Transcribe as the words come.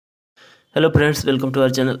Hello friends, welcome to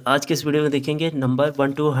our channel. आज के इस वीडियो में देखेंगे number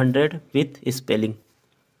 1 to 100 with spelling.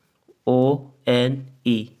 ONE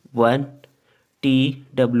 1,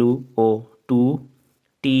 TWO 2,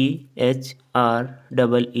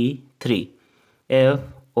 THREE 3,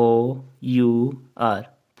 FOUR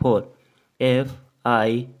 4,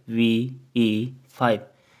 FIVE 5,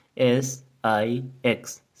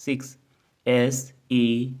 SIX 6,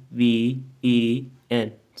 SEVEN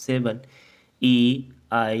 7,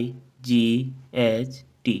 EIGHT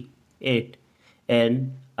 8,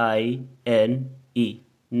 NINE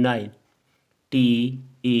 9,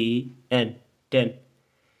 TEN 10,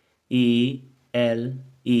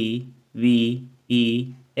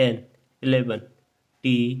 ELEVEN 11,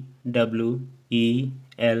 TWELVE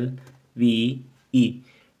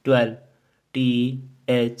 12, THIRTEEN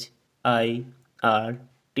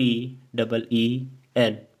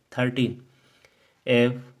 13,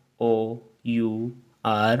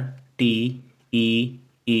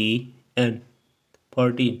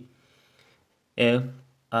 FOURTEEN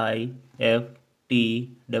 14,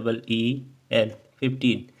 FIFTEEN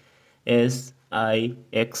 15,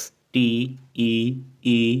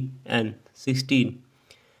 SIXTEEN 16,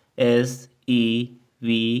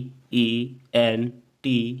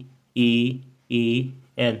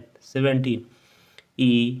 SEVENTEEN 17,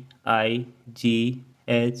 EIGHTEEN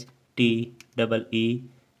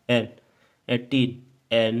 18,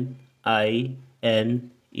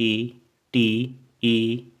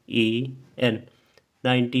 NINETEEN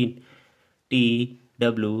 19, TWENTY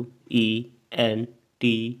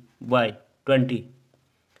 20,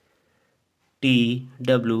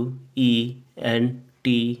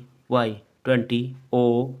 TWENTY 20,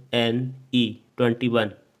 ONE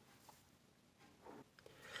 21,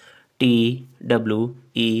 TWENTY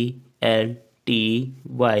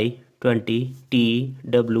 20,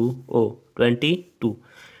 TWO 22,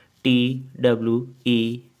 TWENTY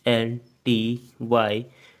THREE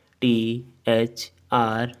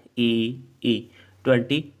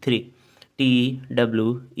 23,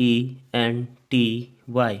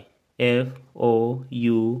 TWENTY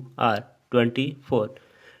FOUR 24,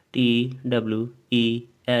 TWENTY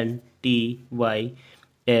FIVE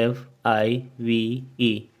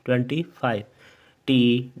 25,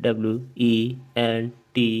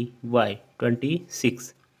 TWENTY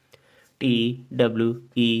 26,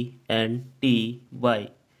 TWENTY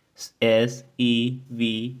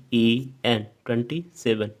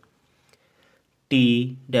SEVEN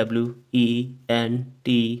 27,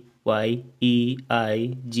 TWENTY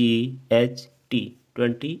EIGHT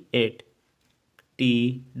 28,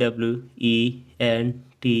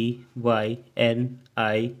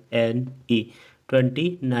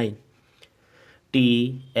 TWENTY NINE 29,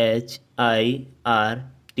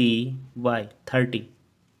 THIRTY 30,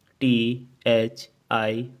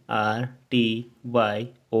 THIRTYONE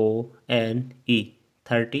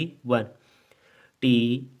 31,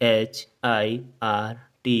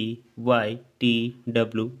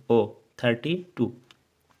 THIRTYTWO 32,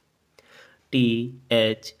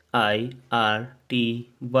 THIRTYTHREE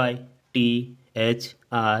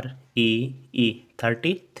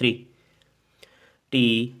 33,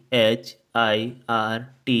 THIRTYFOUR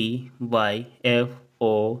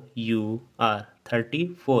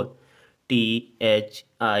 34,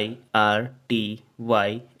 THIRTYFIVE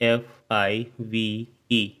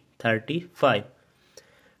 35,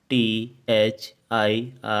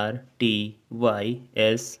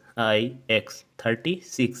 THIRTYSIX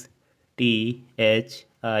 36,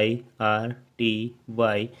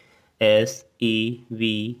 THIRTYSEVEN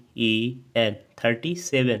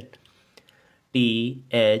 37,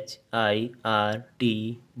 THIRTYEIGHT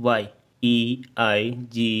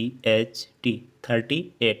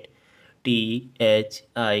 38,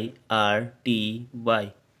 THIRTYNINE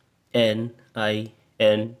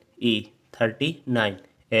 39,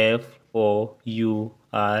 FOURTY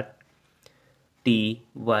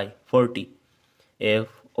 40, FORTYONE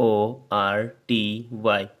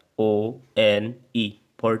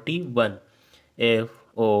 41,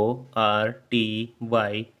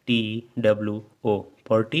 FORTYTWO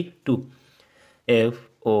 42,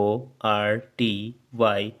 FORTYTHREE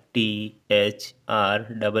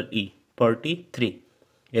 43,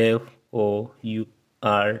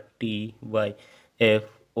 FOURTYFOUR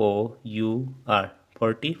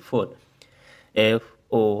 44,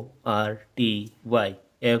 FORTYFIVE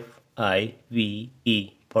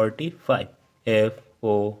 45,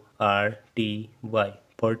 FORTY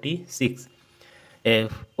 46,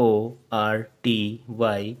 FORTYSEVEN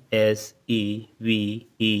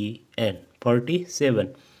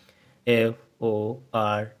 47,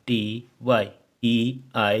 FORTY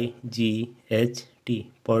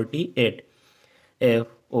F-O-R-T-Y-N-I-G-H-T 48.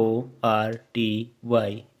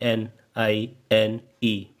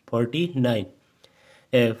 F-O-R-T-Y-N-I-N-E 49.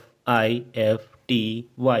 F-I-F-T-Y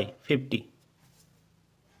 50.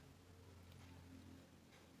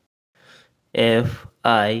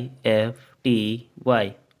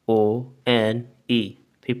 F-I-F-T-Y-O-N-E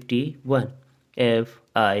 51.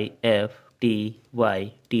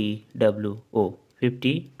 F-I-F-T-Y-T-W-O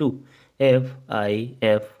 52.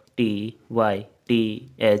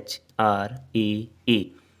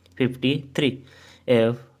 F-I-F-T-Y-T-H-R-E-E 53.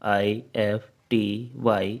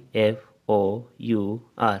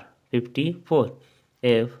 F-I-F-T-Y-F-O-U-R 54.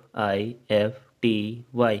 F-I-F-T-Y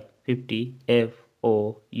 50.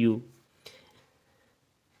 F-O-U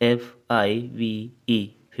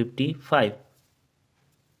F-I-V-E 55.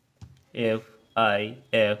 F-I-F-T-Y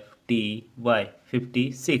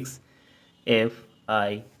 56.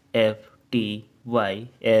 F-I-F-T-Y-S-E-V-E-N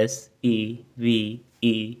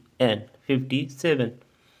 57.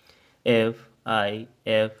 F-I-F-T-Y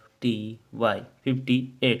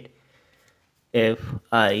 58.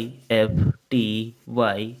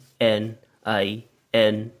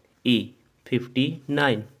 F-I-F-T-Y-N-I-N-E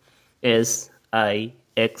 59. S-I-X-T-Y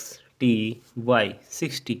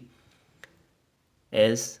 60.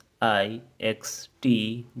 S-I-X-T-Y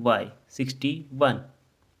 61.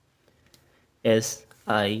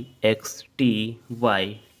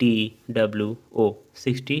 S-I-X-T-Y-T-W-O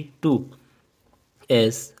 62.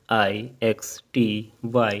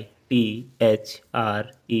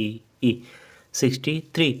 S-I-X-T-Y-T-H-R-E-E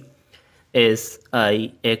 63.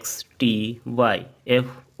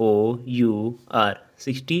 S-I-X-T-Y-F-O-U-R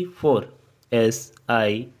 64.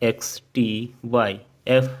 S-I-X-T-Y-F-I-V-E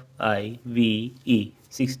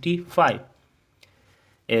 65.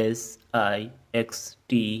 S-I-X-T-Y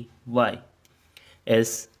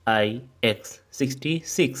S-I-X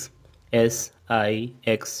 66. S-I-X-T-Y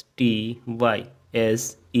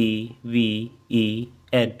S-E-V-E-N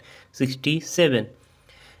 67.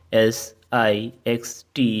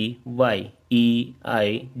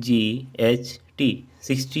 S-I-X-T-Y-E-I-G-H-T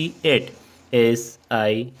 68.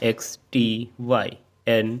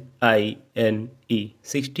 S-I-X-T-Y-N-I-N-E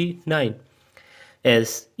 69.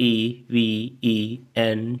 S-E-V-E-N-T-Y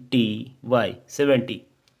 70.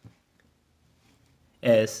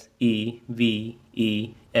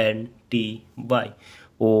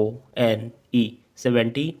 S-E-V-E-N-T-Y-O-N-E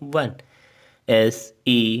 71.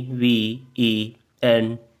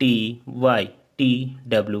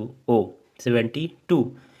 S-E-V-E-N-T-Y-T-W-O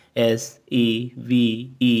 72.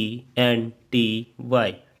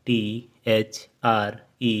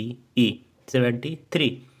 S-E-V-E-N-T-Y-T-H-R-E-E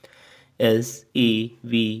 73.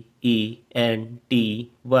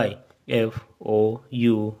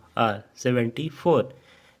 S-E-V-E-N-T-Y-F-O-U-R 74.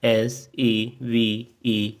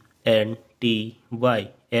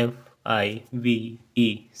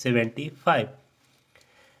 S-E-V-E-N-T-Y-F-I-V-E 75.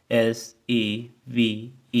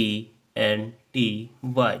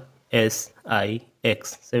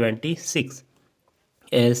 S-E-V-E-N-T-Y-S-I-X 76.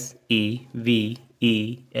 S-E-V-E-N-T-Y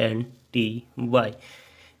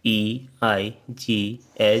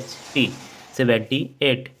E-I-G-H-T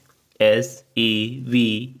 78. S-E-V-E-N-T-Y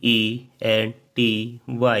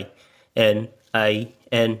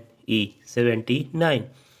N-I-N-E 79.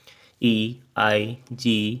 E-I-G-H-T-Y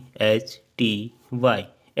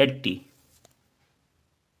 80.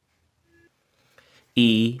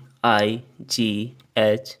 E-I-G-H-T-Y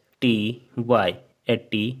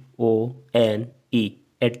 80-O-N-E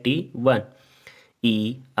 81.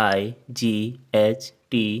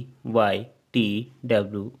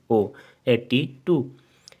 E-I-G-H-T-Y-T-W-O 82.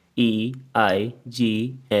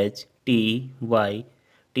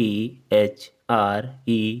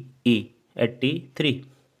 E-I-G-H-T-Y-T-H-R-E-E 83.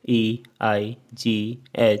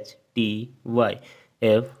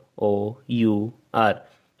 E-I-G-H-T-Y-F-O-U-R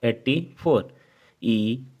 84.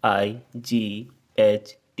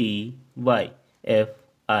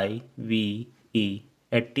 E-I-G-H-T-Y-F-I-V-E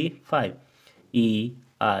 85.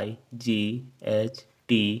 E-I-G-H-T-Y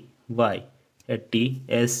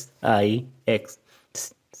 80-S-I-X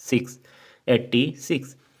 6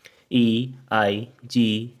 86.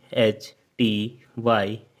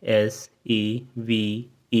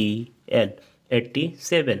 E-I-G-H-T-Y-S-E-V-E-N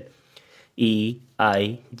 87.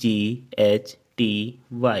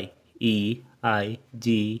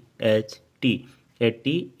 E-I-G-H-T-Y-E-I-G-H-T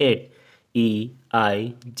 88.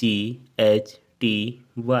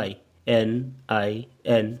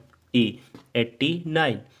 E-I-G-H-T-Y-N-I-N-E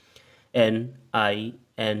 89. N-I-N-E-T-Y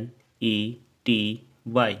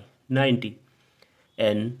 90.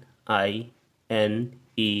 N-I-N-E-T-Y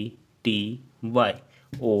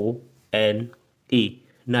O-N E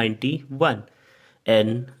 91,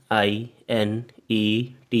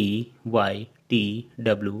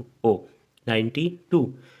 NINETYTWO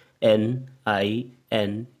 92,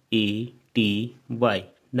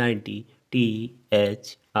 NINETY 90,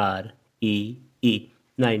 THREE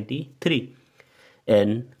 93,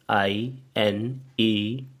 NINETYFOUR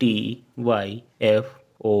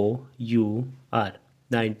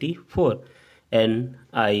 94,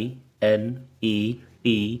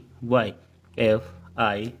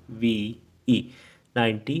 NINETYFIVE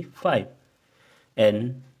 95,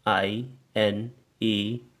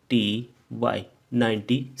 NINETY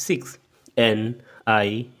 96,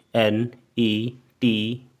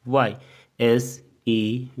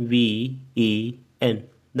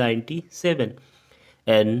 NINETY SEVEN 97,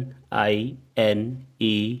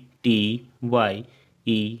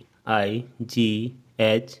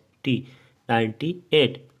 NINETYEIGHT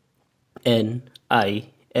 98, NINETYNINE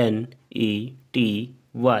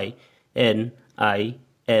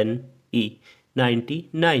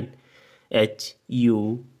 99,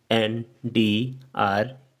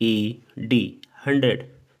 HUNDRED 100।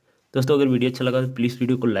 दोस्तों अगर video अच्छा लगा तो please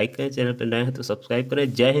video को like करें, channel पर नए हैं तो सब्सक्राइब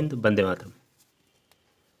करें। जय हिंद, वंदे मातरम।